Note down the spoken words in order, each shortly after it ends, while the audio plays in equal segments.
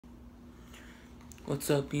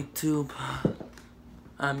What's up, YouTube?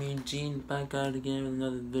 I'm Eugene, back out again with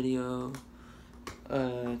another video.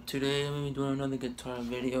 Today I'm gonna be doing another guitar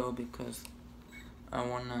video because I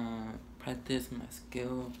wanna practice my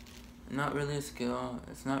skill. Not really a skill.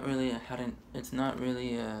 It's not really a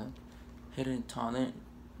hidden talent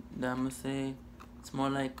that I'm gonna say. It's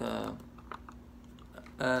more like a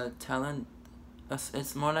talent.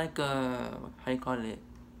 It's more like how you call it?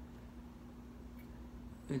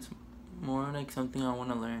 It's more like something I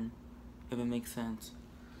wanna learn, if it makes sense.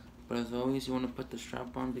 But as always, you want to put the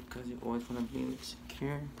strap on because you always want to be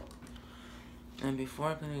secure. And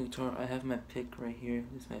before I play the guitar, I have my pick right here.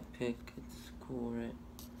 This is my pick. It's cool, right?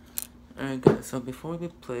 Alright guys, so before we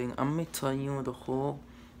be playing, I'm going to be telling you I'm going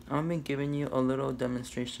to be giving you a little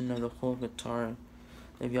demonstration of the whole guitar.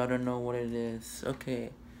 If y'all don't know what it is.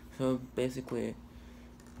 Okay, so basically,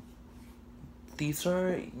 these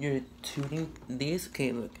are your tuning,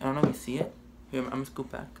 okay look, I don't know if you see it. Here, I'm going to scoot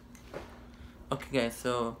back. Okay guys,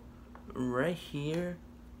 so right here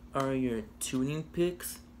are your tuning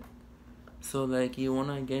picks. So like you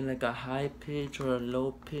wanna get like a high pitch or a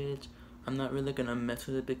low pitch. I'm not really gonna mess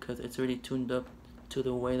with it because it's already tuned up to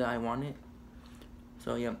the way that I want it.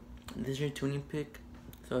 So yeah, this is your tuning pick.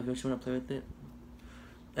 So if you just wanna play with it.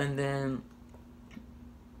 And then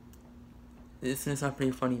this is not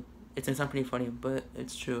pretty funny. It's not pretty funny, but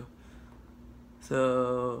it's true.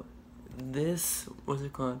 So this, what's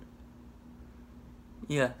it called?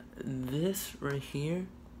 Yeah, this right here,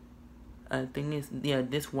 I think is, yeah,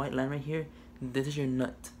 this white line right here, this is your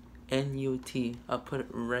nut. N-U-T. I'll put it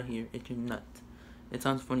right here. It's your nut. It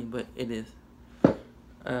sounds funny, but it is.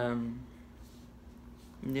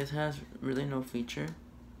 This has really no feature,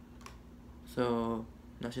 so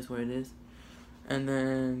that's just what it is. And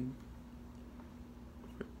then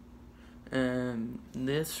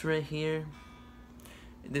this right here,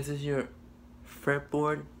 this is your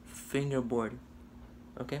fretboard, fingerboard.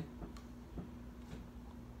 Okay?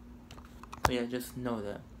 So yeah, just know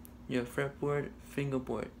that. Your fretboard,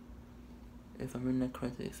 fingerboard. If I'm in that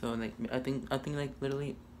correctly. So like I think like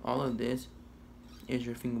literally all of this is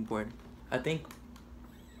your fingerboard. I think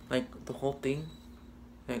like the whole thing,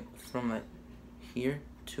 like from like here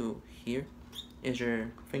to here, is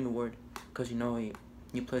your fingerboard, because you know you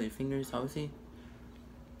play your fingers obviously.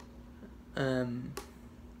 Oh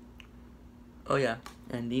yeah,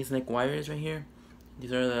 and these like wires right here,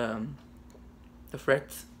 these are the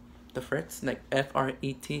frets, like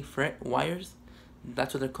F-R-E-T, fret wires.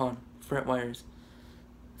 That's what they're called, fret wires.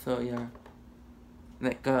 So yeah,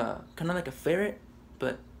 like kind of like a ferret,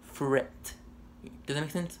 but fret. Does that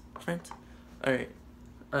make sense? Fret. All right.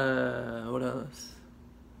 What else?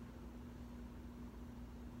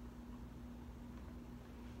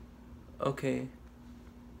 Okay.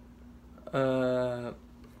 I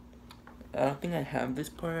don't think I have this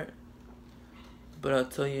part, but I'll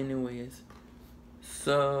tell you anyways.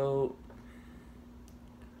 So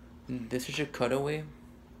this is your cutaway.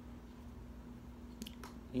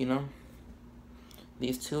 You know,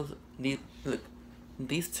 look,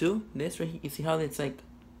 these two, this right here, you see how it's like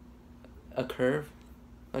a curve,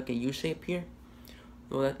 like a U shape here?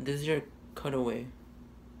 Well, this is your cutaway.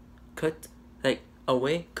 Cut, like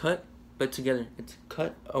away, cut, but together. It's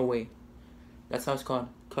cut away. That's how it's called,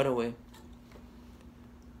 cutaway.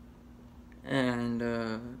 And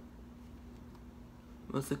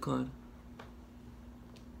what's it called?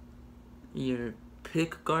 Your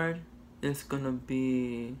pick guard is gonna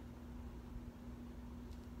be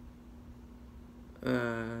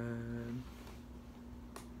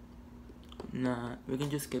nah, we can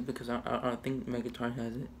just skip it because I don't think my guitar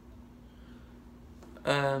has it.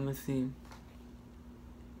 Let's see.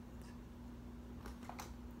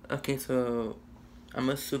 Okay, so I'm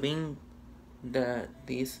assuming that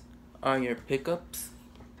these are your pickups.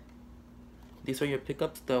 These are your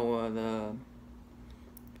pickups, this,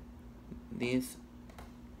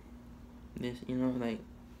 you know, like,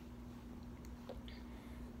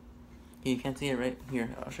 you can't see it right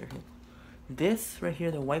here, I'll show you. This right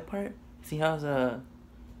here, the white part, see how the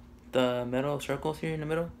metal circles here in the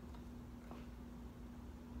middle?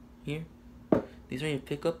 Here? These are your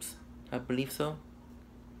pickups, I believe so.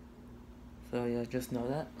 So yeah, just know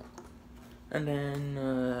that. And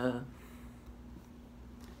then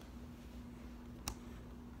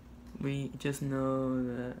we just know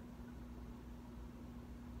that,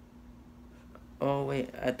 oh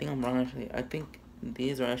wait, I think I'm wrong actually. I think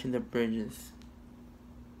these are actually the bridges.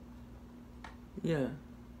 Yeah.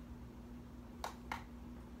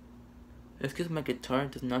 It's because my guitar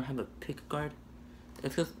does not have a pick guard.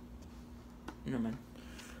 It's because, no man.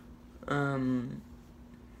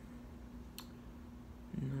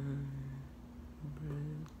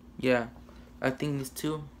 Yeah, I think these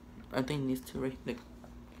two. I think these two right. Like,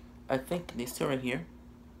 I think these two right here.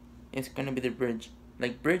 It's gonna be the bridge.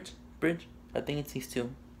 Like bridge. I think it's these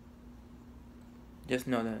two. Just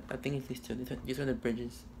know that. I think it's these two. These are the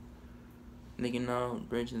bridges. Like, you know,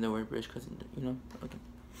 bridge and the word bridge, cause you know. Okay.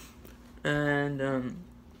 And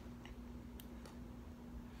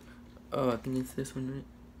oh, I think it's this one,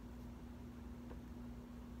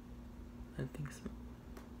 right? I think so.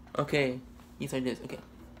 Okay, these are this. Okay.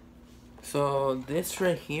 So this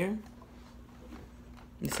right here.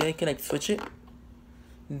 You see, I can like switch it.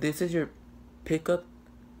 This is your pickup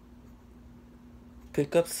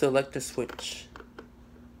selector switch.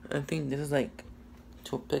 I think this is like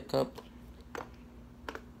to pick up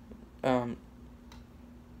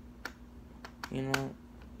you know,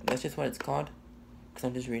 that's just what it's called, because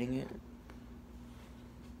I'm just reading it.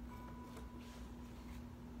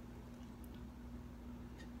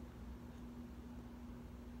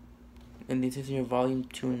 And this is your volume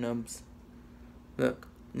 2 knobs. Look,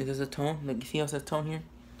 this is a tone. Look, you see how it says tone here?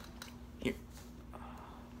 Here.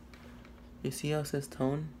 You see how it says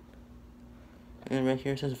tone? And right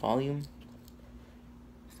here it says volume.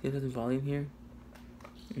 See it says volume here?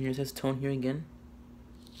 And here it says tone here again.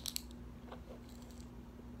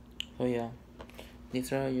 So yeah.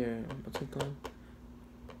 These are your, what's it called?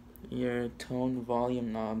 Your tone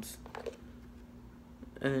volume knobs.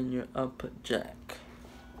 And then your output jack.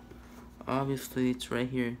 Obviously it's right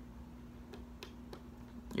here.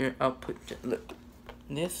 Your output jack. Look.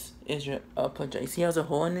 This is your output jack. You see how there's a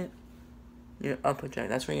hole in it? Your output jack.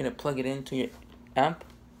 That's where you're gonna plug it into your amp.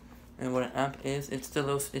 And what an amp is, it's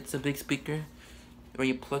a big speaker where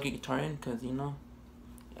you plug your guitar in, cause you know,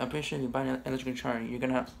 I'm pretty sure if you buy an electric guitar, you're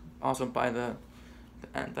gonna also buy the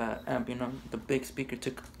amp, you know, the big speaker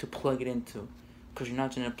to plug it into, cause you're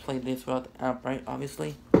not gonna play this without the amp, right?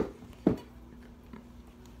 Obviously.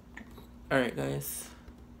 All right, guys.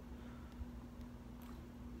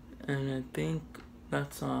 And I think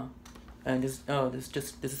that's all. And this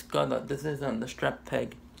is called the strap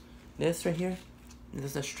peg. This right here, this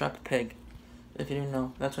is a strap peg. If you didn't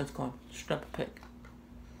know, that's what it's called, strap peg.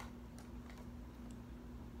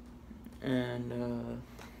 And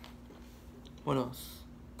what else?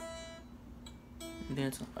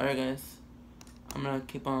 That's alright, guys. I'm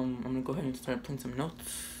gonna go ahead and start playing some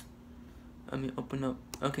notes. Let me open up.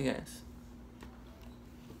 Okay, guys.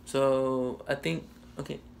 So I think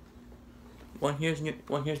okay. One here's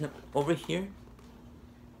over here.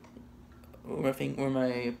 Where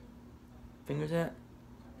my fingers at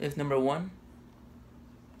is number 1.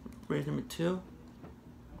 Where's number 2?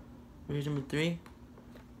 Where's number 3?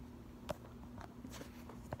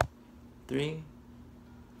 3,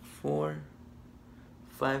 4,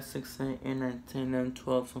 5, 6, 7, 8, 9, 10, 11,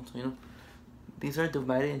 12, something, you know. These are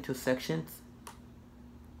divided into sections.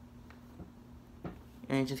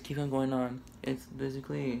 And it just keeps on going on. It's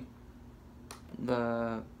basically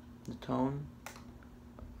the tone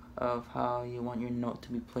of how you want your note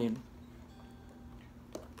to be played.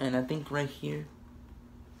 And I think right here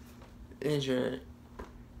is you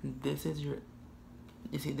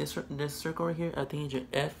see this circle right here, I think is your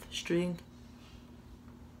F string.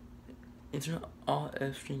 These are all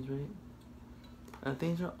F strings, right? I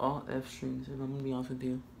think these are all F strings, if I'm gonna be honest with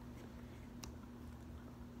you.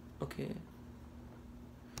 Okay.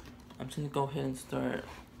 I'm just gonna go ahead and start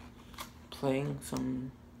playing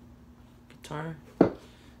some guitar,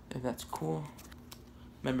 if that's cool.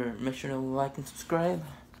 Remember, make sure to like and subscribe.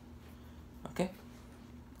 Okay?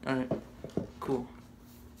 Alright, cool.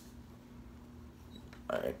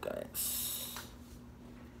 Alright, guys.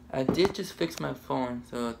 I did just fix my phone,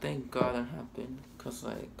 so thank God that happened. Cause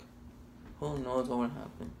like, who knows what would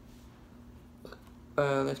happen.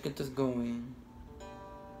 Let's get this going.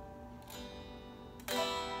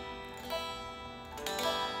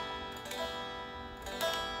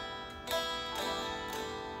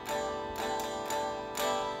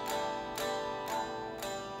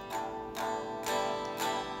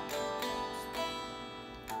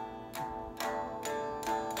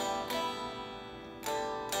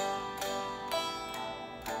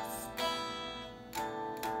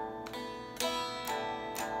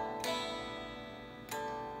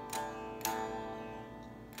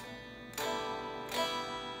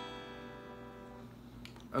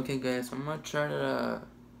 Okay, guys, I'm gonna try to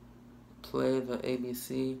play the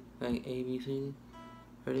ABC, like ABC.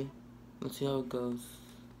 Ready? Let's see how it goes.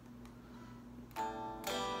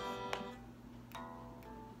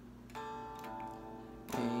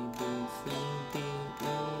 A, B, C, D, E,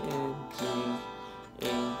 F, G, H,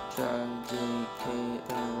 I, J, K,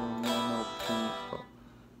 L, M, N, O, P, O.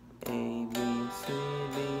 A, B, C,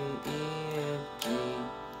 D, E, F, G,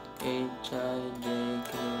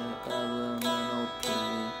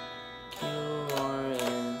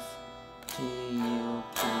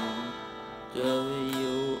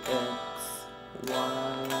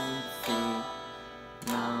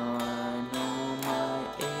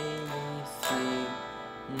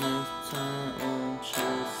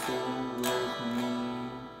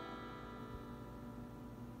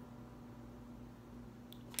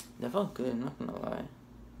 That felt good, I'm not gonna lie.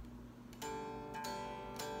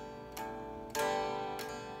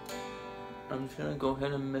 I'm just gonna go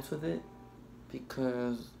ahead and mess with it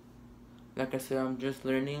because, like I said, I'm just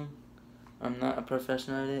learning. I'm not a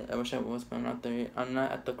professional at it. I wish I was, but I'm not there yet. I'm not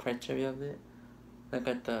at the criteria of it. Like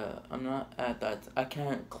I'm not at that. I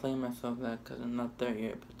can't claim myself that because I'm not there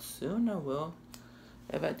yet. But soon I will.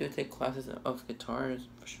 If I do take classes of guitars,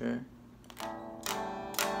 for sure.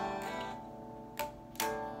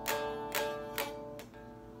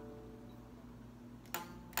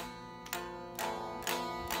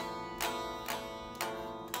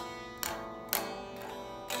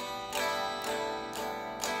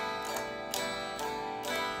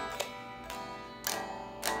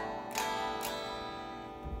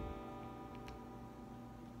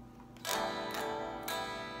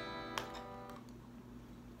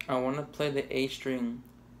 I want to play the A string,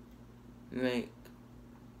 like,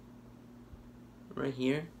 right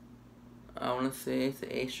here. I want to say it's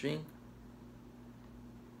the A string.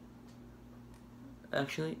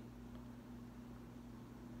 Actually,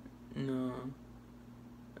 no.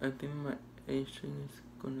 I think my A string is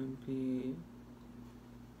gonna be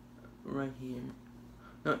right here.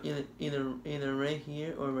 No, either right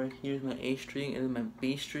here or right here is my A string, and then my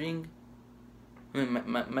B string. I mean,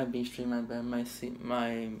 my B string, my bad.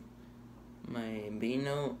 My B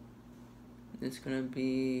note is gonna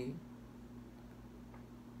be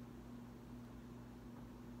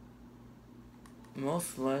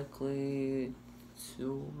most likely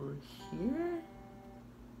over here.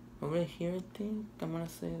 Over here, I think I'm gonna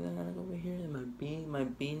say that over here. My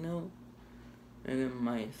B note, and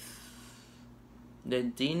then the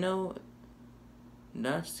D note.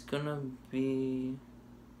 That's gonna be.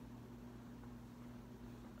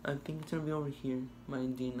 I think it's gonna be over here. My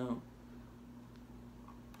D note.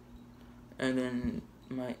 And then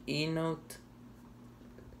my E note,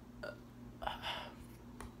 I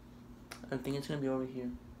think it's gonna be over here.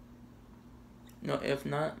 No, if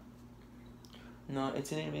not, no, it's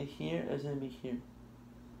gonna be here, it's gonna be here.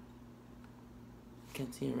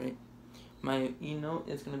 Can't see it, right? My E note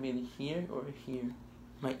is gonna be here or here.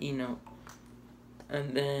 My E note.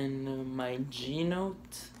 And then my G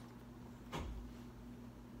note,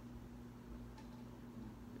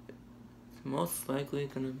 it's most likely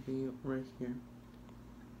gonna be right here.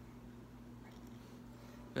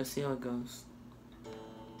 Let's see how it goes.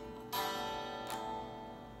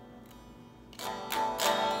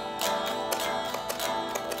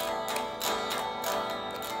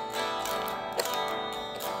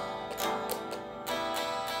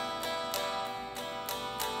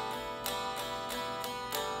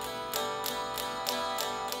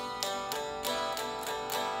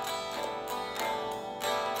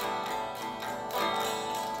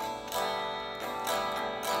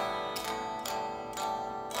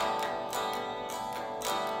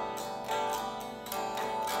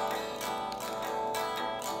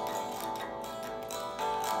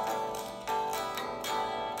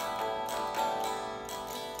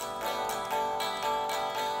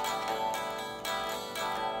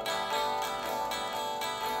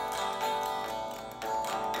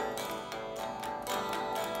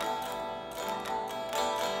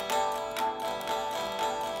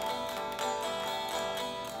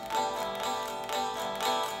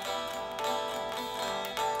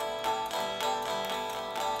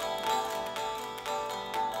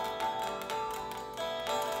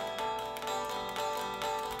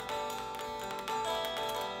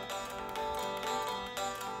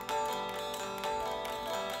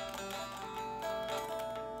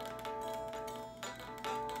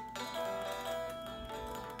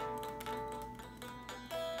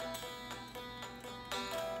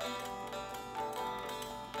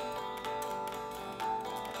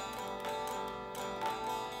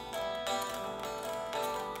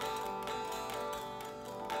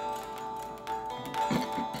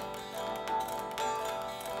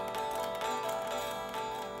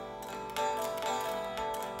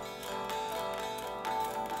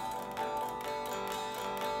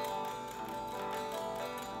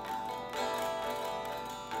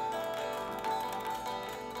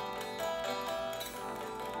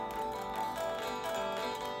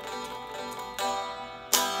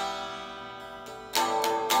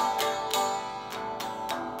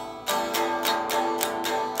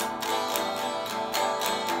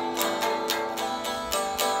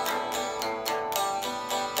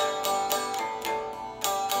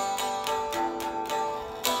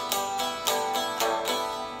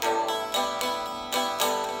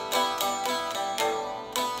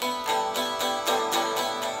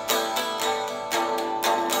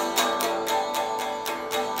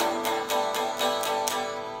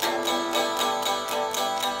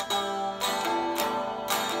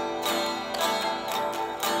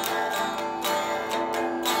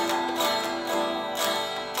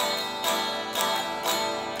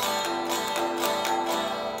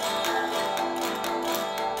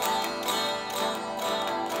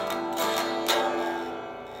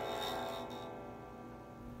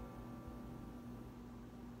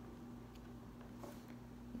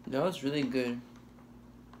 That was really good.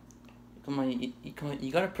 Come on, you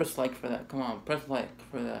gotta press like for that. Come on, press like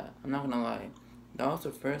for that. I'm not gonna lie. That was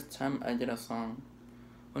the first time I did a song.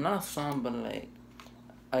 Well, not a song, but like,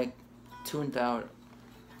 I tuned out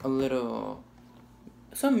a little,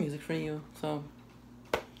 some music for you. So,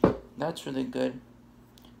 that's really good.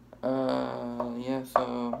 Yeah,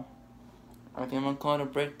 so, I think I'm gonna call it a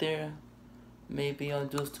break there. Maybe I'll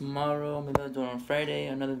do this tomorrow. Maybe I'll do it on Friday.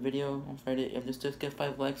 Another video on Friday. If this just gets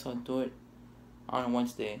 5 likes, I'll do it on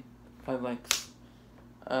Wednesday. 5 likes.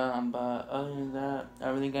 But other than that, I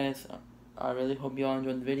really hope you all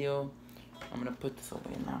enjoyed the video. I'm gonna put this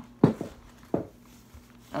away now.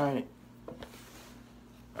 Alright.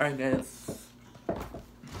 Alright, guys.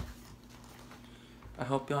 I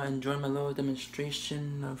hope y'all enjoyed my little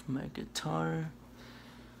demonstration of my guitar.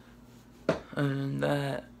 And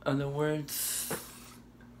that, other words,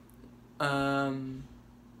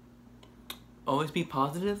 always be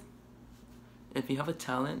positive. If you have a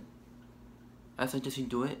talent, I suggest you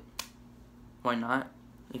do it. Why not?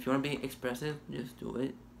 If you want to be expressive, just do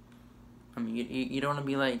it. I mean, you don't want to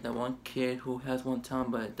be like that one kid who has one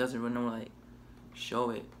talent but doesn't really know, like, show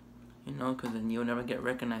it. You know, because then you'll never get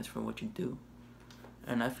recognized for what you do.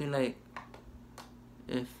 And I feel like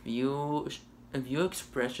if you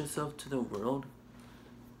express yourself to the world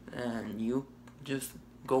and you just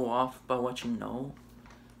go off by what you know,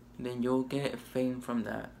 then you'll get fame from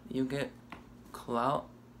that. You get clout,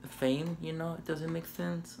 fame, you know? It doesn't make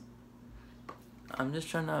sense. I'm just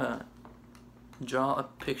trying to draw a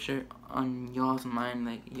picture on y'all's mind.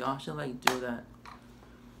 Like, y'all should, like, do that.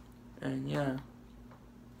 And yeah.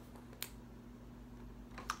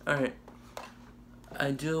 Alright.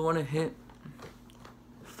 I do want to hit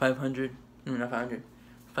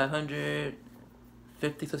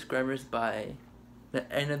 550 subscribers by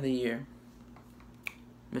the end of the year.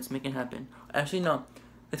 Let's make it happen. Actually, no.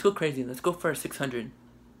 Let's go crazy. Let's go for 600.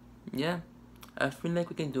 Yeah. I feel like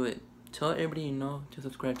we can do it. Tell everybody you know to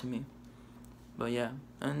subscribe to me. But yeah.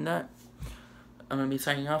 And that, I'm going to be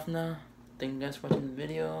signing off now. Thank you guys for watching the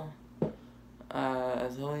video.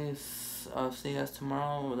 As always, I'll see you guys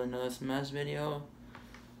tomorrow with another Smash video.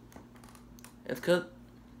 It's because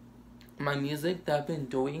my music that I've been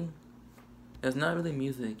doing, it's not really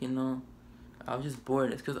music, you know. I was just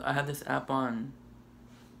bored. It's because I have this app on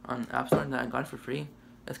App Store that I got for free.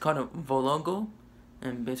 It's called a Vologo,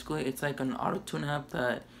 and basically it's like an auto-tune app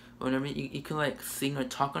that whenever you can like sing or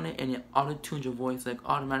talk on it, and it auto-tunes your voice like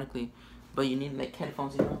automatically. But you need like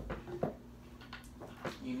headphones, you know.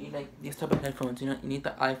 You need like these type of headphones, you know. You need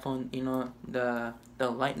the iPhone, you know, the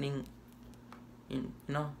lightning, you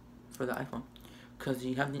know, for the iPhone. Cause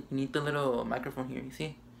you need the little microphone here. You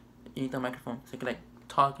see, you need the microphone so you can like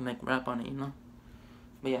talk and like rap on it, you know.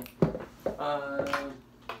 But yeah. Oh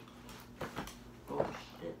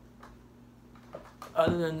shit.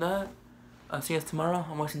 Other than that, I'll see you guys tomorrow.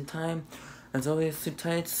 I'm wasting time. As always, sleep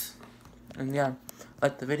tight. And yeah,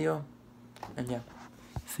 like the video. And yeah.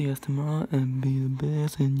 See you guys tomorrow and be the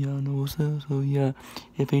best, and y'all know what's up. So yeah,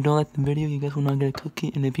 if you don't like the video, you guys will not get a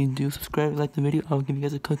cookie. And if you do subscribe and like the video, I'll give you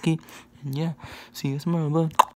guys a cookie. And yeah, see you guys tomorrow. Bye.